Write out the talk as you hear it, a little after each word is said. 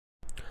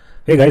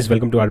Hey guys,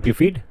 welcome to RP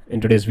Feed.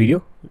 In today's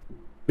video,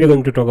 we are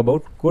going to talk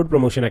about code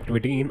promotion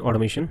activity in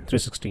Automation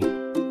 360.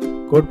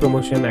 Code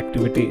promotion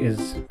activity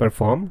is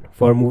performed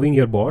for moving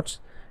your bots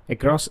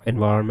across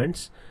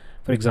environments.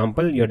 For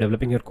example, you're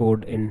developing your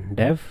code in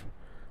dev,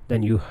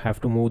 then you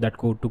have to move that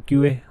code to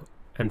QA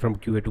and from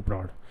QA to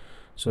prod.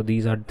 So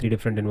these are three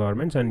different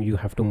environments and you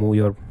have to move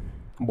your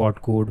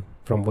bot code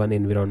from one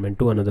environment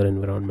to another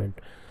environment.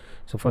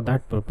 So for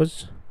that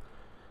purpose,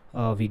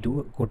 we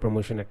do code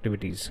promotion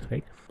activities,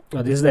 right?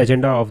 This is the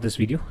agenda of this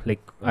video.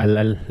 Like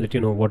I'll let you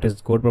know what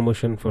is code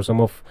promotion for some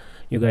of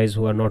you guys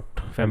who are not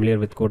familiar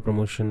with code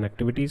promotion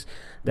activities.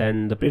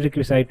 Then the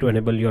prerequisite to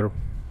enable your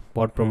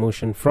bot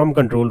promotion from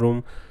control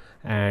room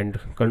and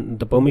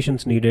the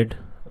permissions needed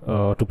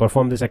to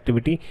perform this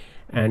activity,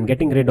 and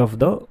getting rid of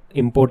the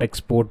import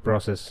export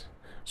process.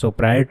 So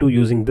prior to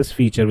using this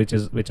feature,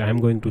 which I am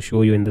going to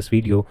show you in this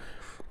video,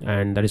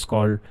 and that is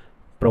called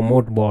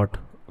promote bot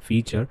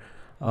feature,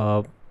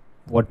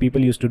 what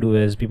people used to do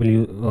is people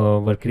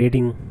were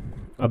creating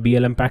a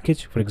BLM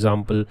package. For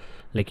example,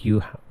 like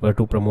you were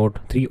to promote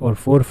 3 or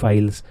 4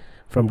 files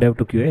from dev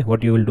to QA.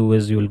 What you will do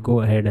is you will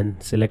go ahead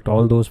and select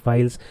all those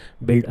files,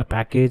 build a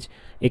package,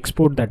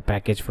 export that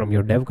package from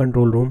your dev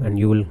control room, and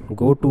you will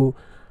go to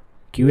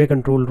QA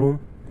control room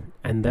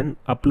and then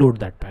upload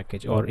that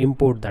package or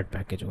import that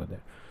package over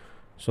there.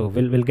 So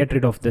we'll get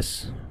rid of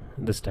this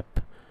step,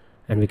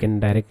 and we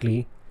can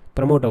directly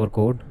promote our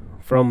code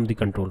from the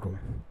control room.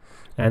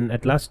 And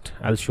at last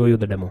I'll show you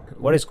the demo.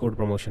 What is code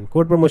promotion?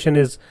 Code promotion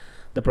is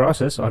the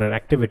process or an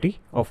activity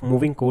of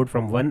moving code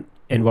from one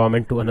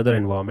environment to another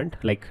environment,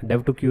 like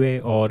dev to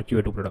QA or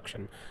QA to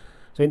production.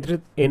 So in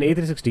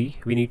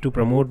A360 we need to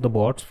promote the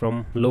bots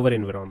from lower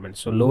environments.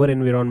 So lower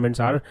environments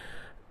are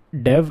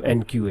dev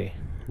and QA.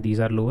 These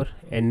are lower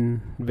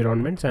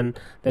environments, and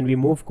then we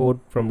move code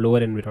from lower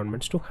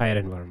environments to higher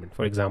environment.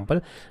 For example,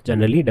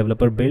 generally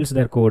developer builds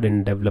their code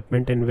in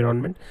development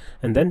environment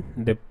and then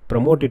they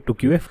promote it to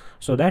QA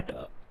so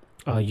that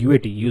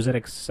UAT, user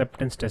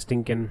acceptance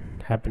testing,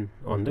 can happen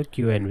on the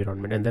QA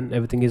environment, and then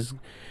everything is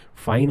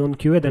fine on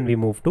QA. Then we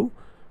move to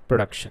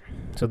production.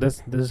 So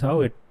this is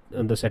how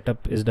the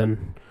setup is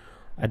done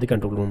at the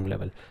control room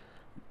level.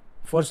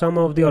 For some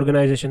of the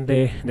organization,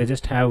 they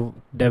just have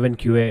dev and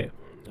QA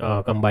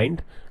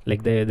combined,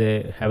 like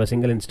they have a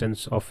single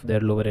instance of their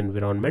lower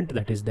environment,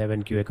 that is dev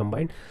and QA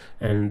combined,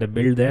 and they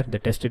build there, they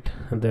test it,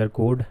 their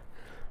code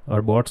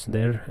or bots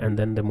there, and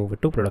then they move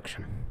it to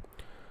production.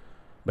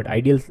 But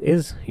ideal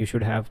is you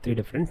should have 3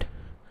 different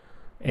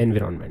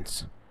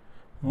environments.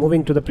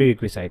 Moving to the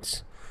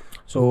prerequisites.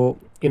 So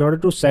in order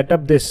to set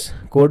up this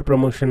code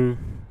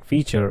promotion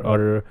feature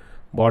or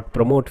bot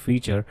promote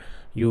feature,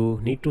 you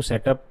need to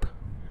set up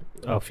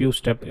a few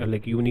steps,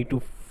 like you need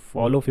to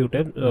follow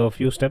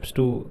few steps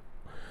to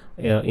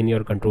in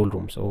your control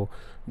room. So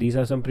these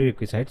are some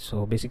prerequisites.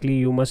 So basically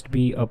you must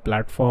be a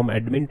platform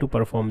admin to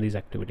perform these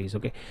activities,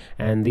 okay?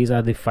 And these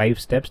are the 5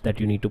 steps that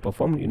you need to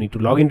perform. You need to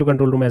log into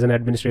control room as an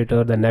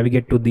administrator, then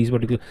navigate to these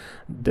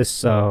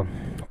this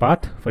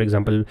path. For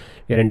example,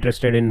 we are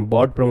interested in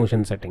bot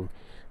promotion setting,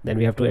 then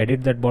we have to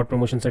edit that bot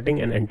promotion setting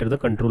and enter the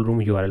control room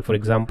URL. For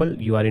example,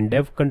 you are in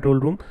dev control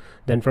room,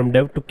 then from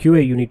dev to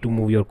QA you need to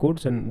move your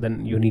codes, and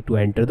then you need to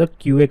enter the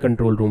QA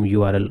control room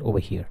URL over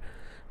here.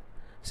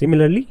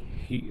 Similarly,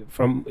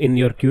 from in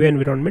your QA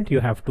environment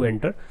you have to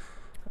enter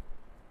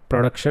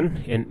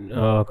production in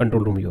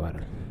control room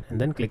URL,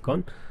 and then click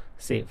on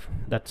save.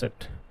 That's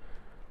it.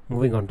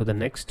 Moving on to the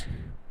next.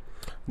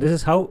 This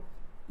is how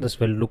this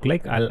will look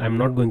like. I'm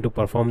not going to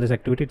perform this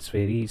activity. It's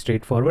very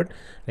straightforward.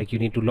 Like you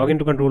need to log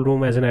into control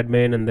room as an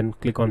admin and then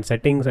click on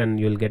settings, and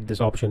you'll get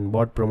this option,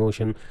 bot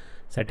promotion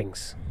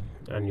settings,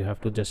 and you have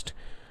to just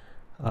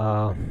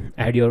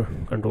add your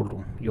control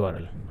room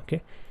URL.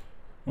 Okay,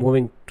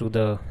 moving to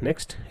the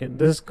next.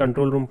 This is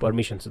control room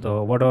permissions.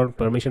 What are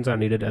permissions are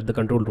needed at the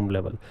control room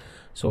level.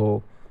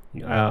 So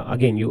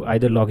again, you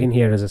either log in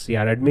here as a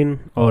CR admin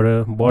or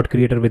a bot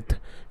creator with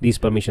these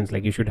permissions.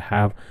 Like you should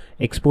have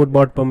export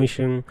bot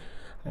permission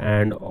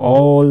and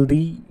all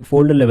the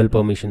folder level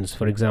permissions.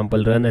 For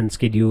example, run and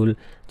schedule,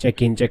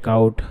 check in, check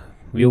out,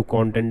 view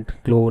content,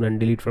 clone and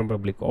delete from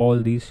public.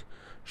 All these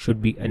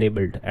should be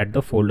enabled at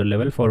the folder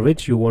level for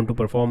which you want to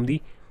perform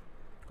the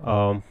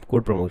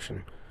code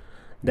promotion.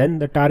 Then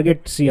the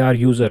target CR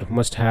user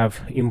must have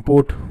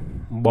import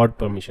bot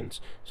permissions.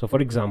 So for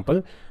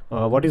example,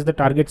 what is the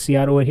target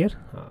CR over here?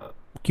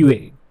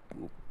 QA.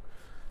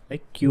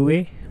 Like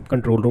QA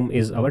control room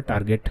is our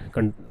target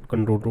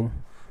control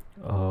room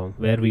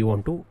where we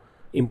want to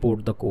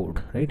import the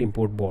code, right?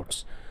 Import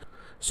bots.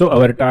 So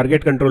our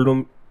target control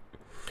room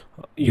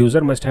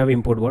user must have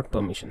import bot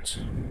permissions.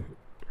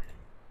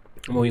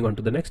 Moving on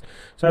to the next.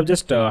 So I've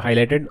just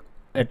highlighted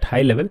at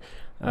high level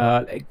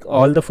like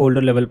all the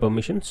folder level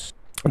permissions.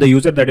 The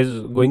user that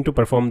is going to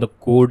perform the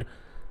code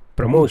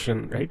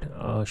promotion, right,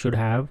 should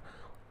have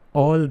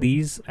all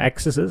these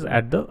accesses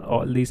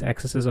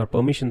or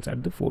permissions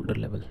at the folder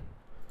level.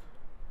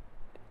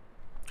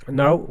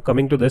 Now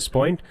coming to this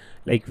point,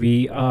 like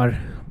we are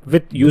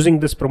with using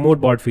this promote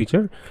bot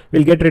feature,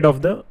 we'll get rid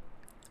of the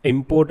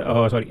export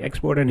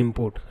and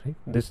import, right?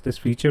 This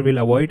feature will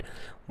avoid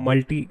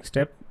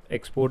multi-step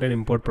export and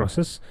import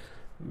process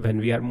when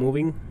we are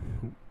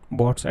moving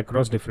bots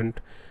across different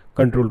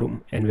control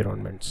room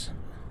environments.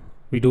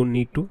 We don't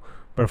need to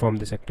perform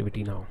this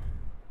activity now.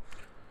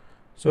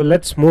 So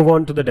let's move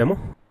on to the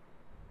demo.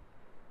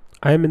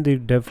 I am in the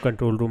dev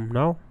control room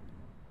now,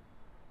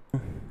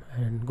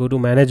 and go to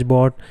manage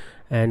bot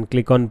and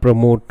click on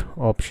promote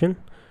option.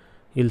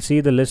 You'll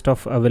see the list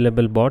of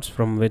available bots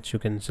from which you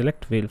can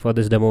select. For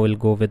this demo we'll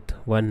go with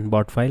one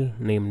bot file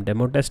named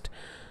demo test,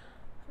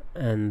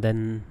 and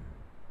then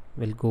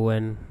we'll go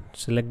and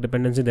select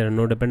dependency. There are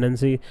no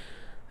dependency,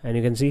 and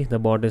you can see the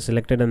bot is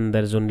selected and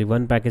there is only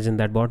one package in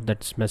that bot,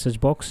 that's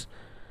message box.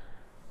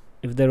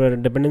 If there were a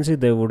dependency,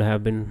 they would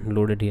have been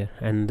loaded here,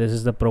 and this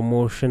is the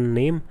promotion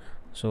name,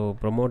 so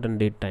promote and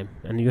date time.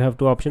 And you have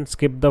two options: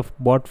 skip the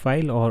bot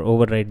file or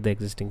override the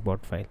existing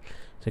bot file,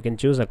 so you can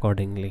choose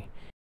accordingly.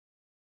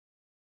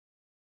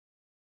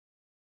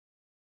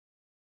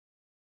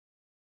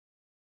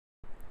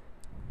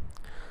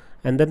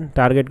 And then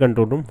target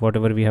control room,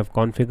 whatever we have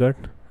configured,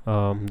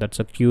 that's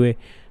a QA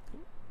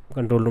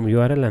control room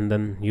URL, and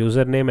then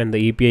username and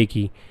the API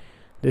key.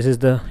 This is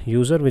the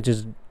user which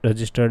is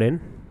registered in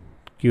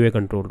QA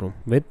control room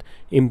with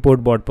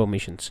import bot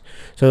permissions.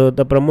 So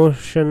the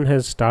promotion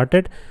has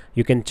started.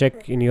 You can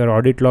check in your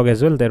audit log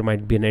as well, there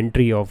might be an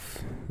entry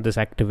of this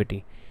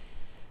activity.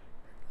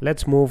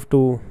 Let's move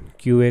to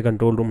QA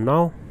control room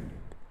now,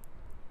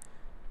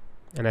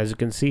 and as you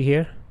can see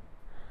here,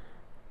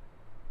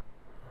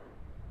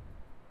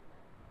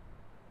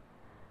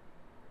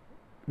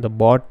 the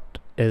bot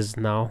is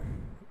now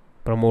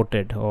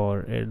promoted,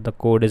 or the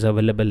code is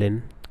available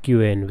in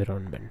QA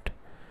environment.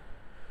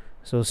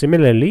 So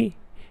similarly,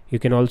 you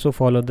can also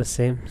follow the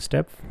same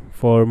step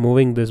for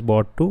moving this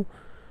bot to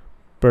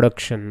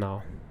production.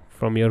 Now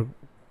from your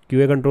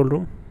QA control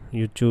room,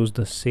 you choose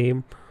the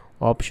same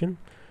option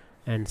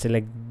and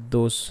select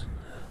those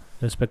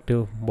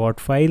respective bot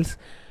files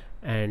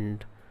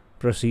and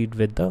proceed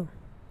with the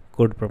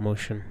code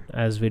promotion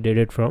as we did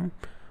it from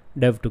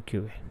dev to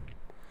QA,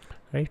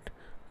 right?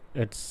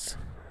 It's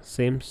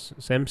same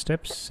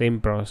steps, same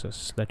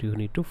process that you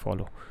need to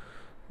follow.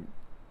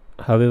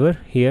 However,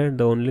 here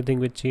the only thing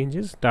which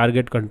changes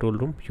target control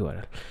room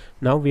URL.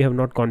 Now we have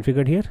not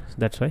configured here,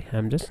 that's why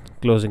I'm just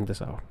closing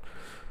this out.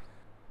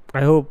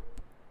 I hope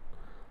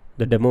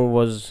the demo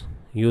was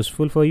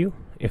useful for you.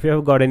 If you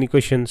have got any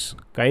questions,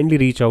 kindly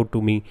reach out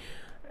to me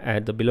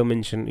at the below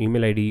mentioned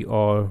email ID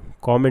or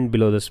comment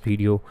below this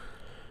video.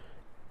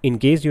 In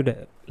case you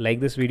like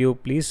this video,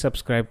 please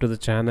subscribe to the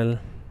channel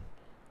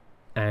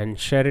and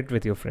share it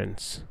with your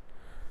friends.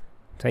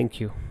 Thank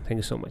you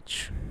so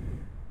much.